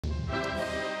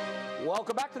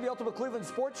Welcome back to the Ultimate Cleveland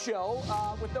Sports Show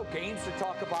with no games to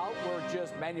talk about. We're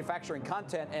just manufacturing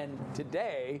content, and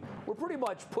today we're pretty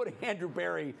much putting Andrew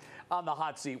Berry on the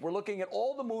hot seat. We're looking at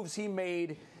all the moves he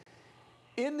made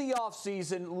in the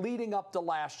offseason leading up to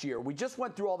last year. We just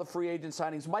went through all the free agent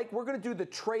signings. Mike, we're going to do the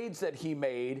trades that he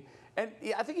made, and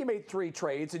I think he made 3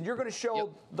 trades, and you're going to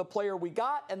show the player we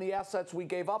got and the assets we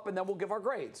gave up, and then we'll give our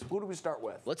grades. Who do we start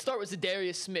with? Let's start with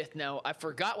Za'Darius Smith. Now, I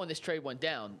forgot when this trade went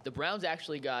down. The Browns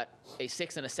actually got a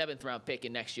 6th and a 7th round pick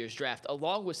in next year's draft,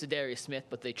 along with Za'Darius Smith,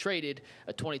 but they traded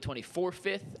a 2024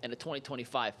 5th and a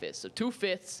 2025 5th. So 2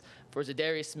 5ths for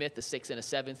Za'Darius Smith, a 6th and a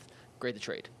 7th. Grade the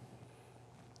trade.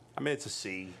 I mean, it's a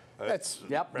C. That's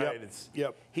right.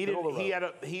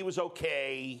 He was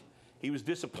okay. He was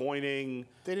disappointing.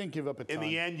 They didn't give up a ton. In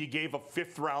the end, you gave up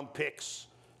 5th-round picks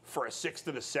for a 6th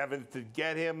and a 7th to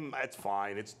get him. That's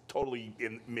fine. It's totally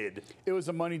in mid. It was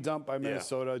a money dump by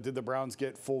Minnesota. Did the Browns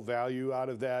get full value out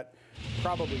of that?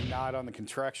 Probably not on the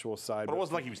contractual side. But it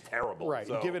wasn't like he was terrible. Right.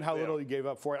 So, given how little he gave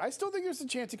up for it, I still think there's a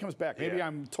chance he comes back. Maybe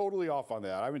I'm totally off on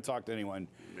that. I haven't talked to anyone.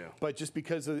 Yeah. But just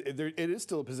because it is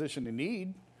still a position to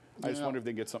need, I just wonder if they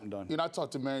can get something done. You know, I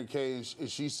talked to Mary Kay, and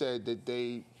she said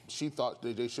that she thought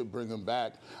that they should bring him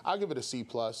back. I'll give it a C+,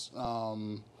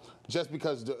 just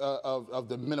because of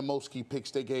the Minimowski picks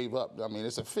they gave up. I mean,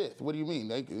 it's a 5th. What do you mean?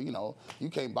 You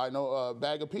can't buy no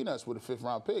bag of peanuts with a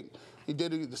 5th-round pick. He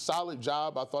did a solid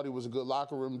job. I thought he was a good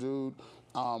locker room dude.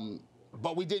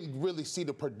 But we didn't really see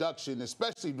the production,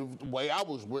 especially the way I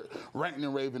was ranting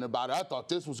and raving about it. I thought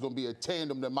this was going to be a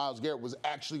tandem that Myles Garrett was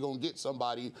actually going to get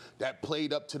somebody that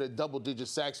played up to the double-digit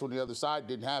sacks on the other side.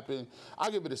 Didn't happen. I'll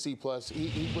give it a C+.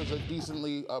 He was a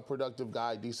decently productive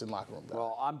guy, decent locker room guy.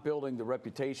 Well, I'm building the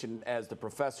reputation as the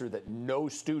professor that no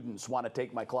students want to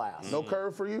take my class. No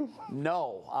curve for you?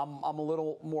 No, I'm a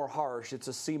little more harsh. It's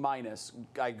a C-.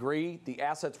 I agree. The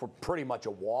assets were pretty much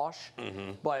a wash.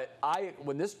 But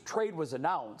when this trade was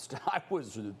announced, I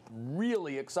was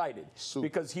really excited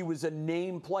because he was a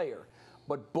name player.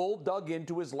 But Bull dug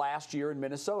into his last year in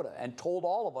Minnesota and told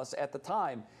all of us at the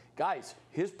time, guys,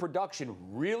 his production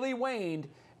really waned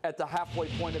at the halfway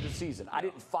point of the season. I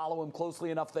didn't follow him closely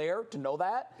enough there to know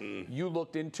that. You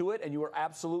looked into it, and you were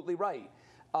absolutely right.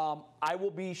 I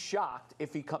will be shocked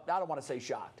if he comes. I don't want to say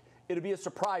shocked. It'll be a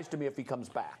surprise to me if he comes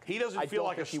back. He doesn't feel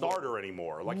like a starter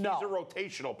anymore. Like he's a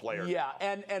rotational player. Yeah,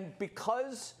 and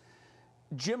because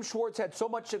Jim Schwartz had so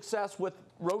much success with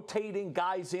rotating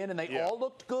guys in, and they all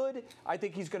looked good, I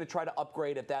think he's going to try to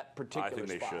upgrade at that particular spot. I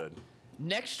think they should.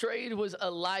 Next trade was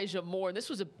Elijah Moore, and this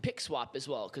was a pick swap as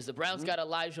well, because the Browns got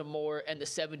Elijah Moore and the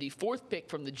 74th pick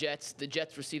from the Jets. The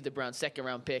Jets received the Browns'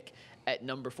 2nd-round pick at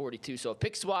number 42. So a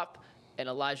pick swap and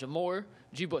Elijah Moore.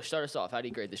 G. Bush, start us off. How do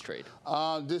you grade this trade?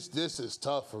 This is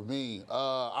tough for me.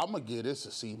 I'm going to give this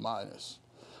a C-.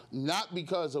 Not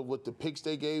because of what the picks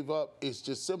they gave up. It's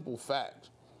just simple fact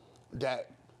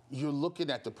that you're looking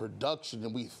at the production that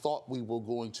we thought we were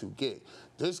going to get.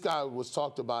 This guy was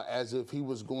talked about as if he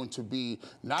was going to be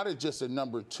not just a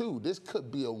number 2. This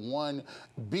could be a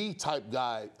 1B type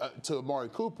guy to Amari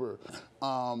Cooper.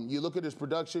 You look at his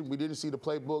production. We didn't see the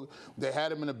playbook. They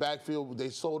had him in the backfield. They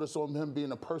sold us on him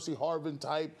being a Percy Harvin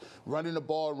type, running the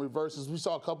ball in reverses. We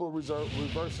saw a couple of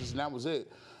reverses, and that was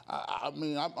it. I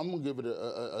mean, I'm going to give it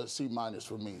a C-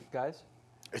 for me. Guys?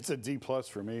 It's a D+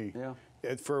 for me. Yeah.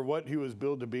 For what he was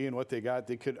billed to be and what they got,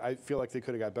 I feel like they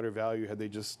could have got better value had they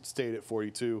just stayed at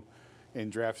 42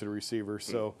 and drafted a receiver.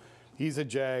 So he's a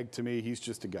jag to me. He's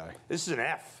just a guy. This is an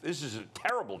F. This is a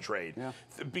terrible trade. Yeah.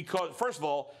 Because, first of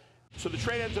all, so the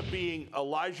trade ends up being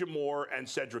Elijah Moore and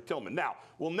Cedric Tillman. Now,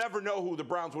 we'll never know who the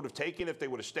Browns would have taken if they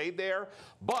would have stayed there,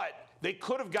 but they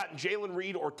could have gotten Jalen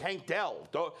Reed or Tank Dell.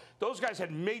 Those guys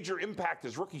had major impact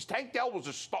as rookies. Tank Dell was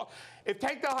a star. If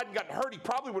Tank Dell hadn't gotten hurt, he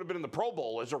probably would have been in the Pro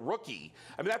Bowl as a rookie.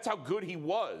 I mean, that's how good he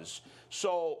was.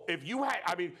 So if you had,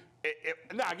 I mean,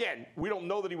 now again, we don't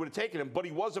know that he would have taken him, but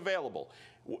he was available.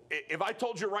 If I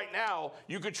told you right now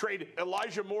you could trade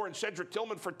Elijah Moore and Cedric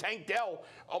Tillman for Tank Dell,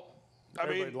 I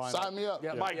mean, sign me up.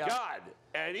 My God.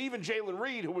 And even Jalen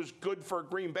Reed, who was good for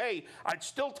Green Bay, I'd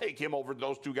still take him over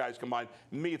those two guys combined.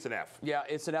 Me, it's an F. Yeah,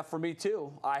 it's an F for me,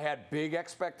 too. I had big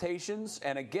expectations.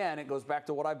 And, again, it goes back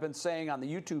to what I've been saying on the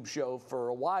YouTube show for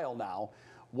a while now.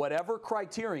 Whatever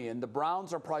criterion the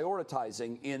Browns are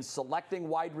prioritizing in selecting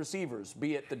wide receivers,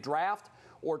 be it the draft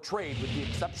or trade, with the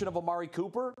exception of Amari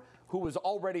Cooper, who was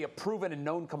already a proven and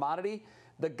known commodity,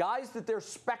 the guys that they're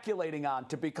speculating on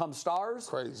to become stars,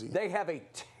 they have a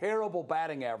terrible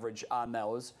batting average on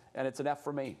those, and it's an F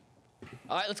for me.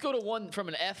 All right, let's go to one from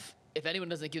an F if anyone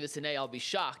doesn't give this an A, I'll be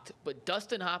shocked. But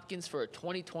Dustin Hopkins for a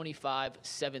 2025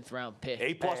 7th-round pick.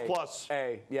 A++.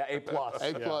 A. Yeah, A+.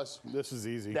 A+. This is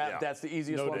easy. That's the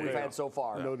easiest one we've had so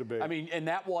far. No debate. I mean, and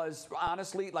that was,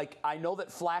 honestly, like, I know that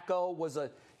Flacco was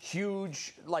a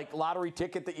huge, like, lottery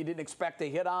ticket that you didn't expect to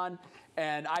hit on.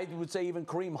 And I would say even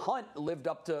Kareem Hunt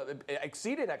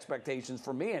exceeded expectations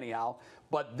for me anyhow.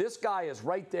 But this guy is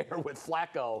right there with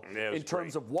Flacco in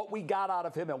terms of what we got out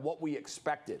of him and what we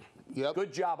expected. Yep.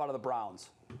 Good job out of the Browns.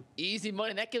 Easy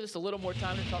money. That gives us a little more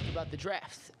time to talk about the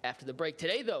draft after the break.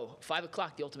 Today, though, 5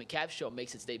 o'clock, the Ultimate Cavs Show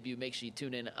makes its debut. Make sure you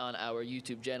tune in on our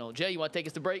YouTube channel. Jay, you want to take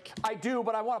us to break? I do,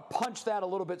 but I want to punch that a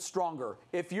little bit stronger.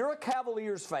 If you're a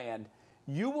Cavaliers fan,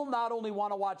 you will not only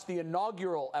want to watch the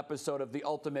inaugural episode of the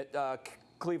Ultimate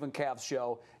Cleveland Cavs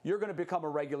Show, you're going to become a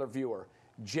regular viewer.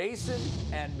 Jason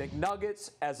and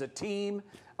McNuggets as a team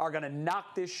are going to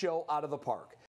knock this show out of the park.